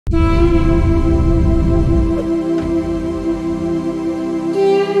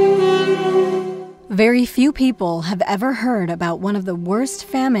Very few people have ever heard about one of the worst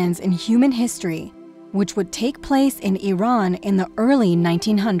famines in human history, which would take place in Iran in the early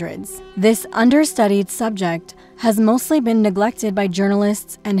 1900s. This understudied subject has mostly been neglected by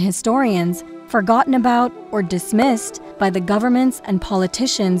journalists and historians, forgotten about or dismissed by the governments and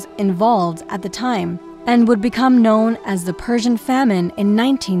politicians involved at the time, and would become known as the Persian Famine in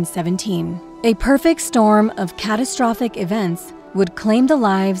 1917. A perfect storm of catastrophic events would claim the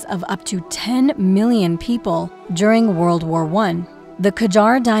lives of up to 10 million people during World War I. The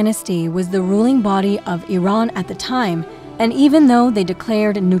Qajar dynasty was the ruling body of Iran at the time, and even though they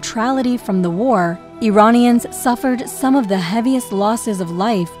declared neutrality from the war, Iranians suffered some of the heaviest losses of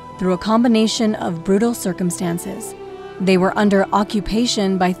life through a combination of brutal circumstances. They were under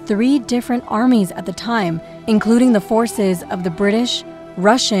occupation by 3 different armies at the time, including the forces of the British,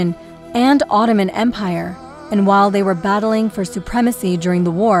 Russian, and Ottoman Empire. And while they were battling for supremacy during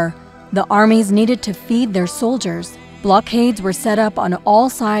the war, the armies needed to feed their soldiers. Blockades were set up on all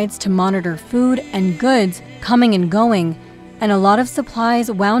sides to monitor food and goods coming and going, and a lot of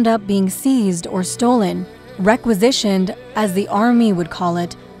supplies wound up being seized or stolen, requisitioned, as the army would call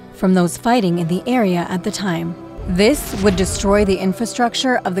it, from those fighting in the area at the time. This would destroy the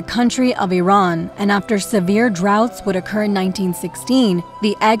infrastructure of the country of Iran, and after severe droughts would occur in 1916,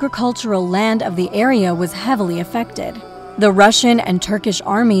 the agricultural land of the area was heavily affected. The Russian and Turkish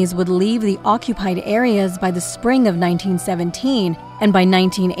armies would leave the occupied areas by the spring of 1917, and by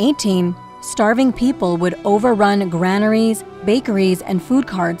 1918, starving people would overrun granaries, bakeries, and food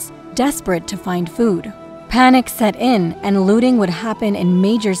carts, desperate to find food. Panic set in, and looting would happen in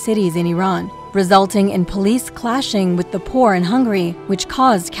major cities in Iran, resulting in police clashing with the poor and hungry, which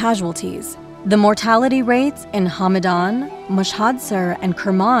caused casualties. The mortality rates in Hamadan, Mashhadsar, and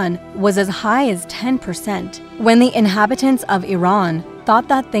Kerman was as high as 10%. When the inhabitants of Iran thought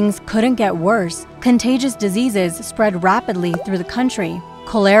that things couldn't get worse, contagious diseases spread rapidly through the country.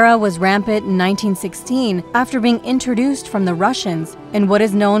 Cholera was rampant in 1916 after being introduced from the Russians, and what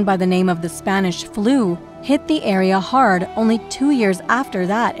is known by the name of the Spanish flu hit the area hard only 2 years after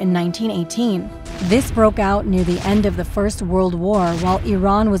that in 1918. This broke out near the end of the First World War while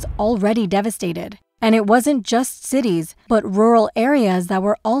Iran was already devastated. And it wasn't just cities, but rural areas that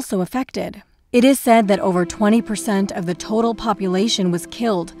were also affected. It is said that over 20% of the total population was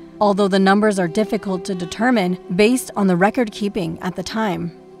killed, although the numbers are difficult to determine based on the record keeping at the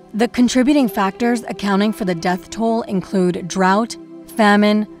time. The contributing factors accounting for the death toll include drought,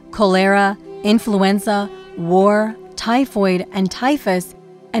 famine, cholera, influenza, war, typhoid, and typhus,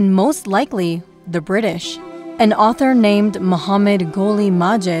 and most likely, the British. An author named Mohammed Gholi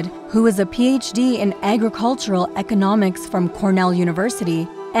Majid, who is a PhD in agricultural economics from Cornell University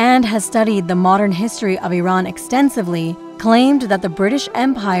and has studied the modern history of Iran extensively, claimed that the British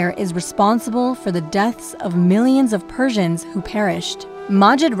Empire is responsible for the deaths of millions of Persians who perished.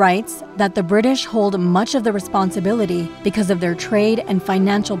 Majid writes that the British hold much of the responsibility because of their trade and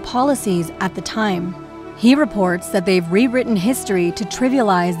financial policies at the time. He reports that they've rewritten history to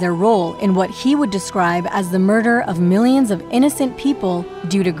trivialize their role in what he would describe as the murder of millions of innocent people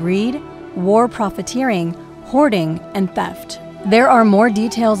due to greed, war profiteering, hoarding, and theft. There are more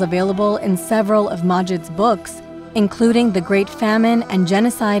details available in several of Majid's books, including The Great Famine and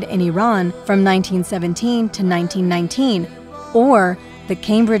Genocide in Iran from 1917 to 1919, or The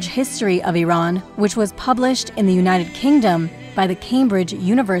Cambridge History of Iran, which was published in the United Kingdom by the Cambridge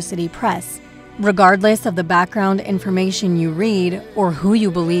University Press. Regardless of the background information you read or who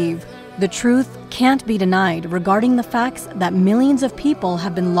you believe, the truth can't be denied regarding the facts that millions of people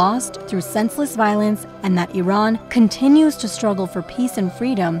have been lost through senseless violence and that Iran continues to struggle for peace and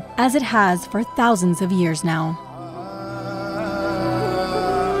freedom as it has for thousands of years now.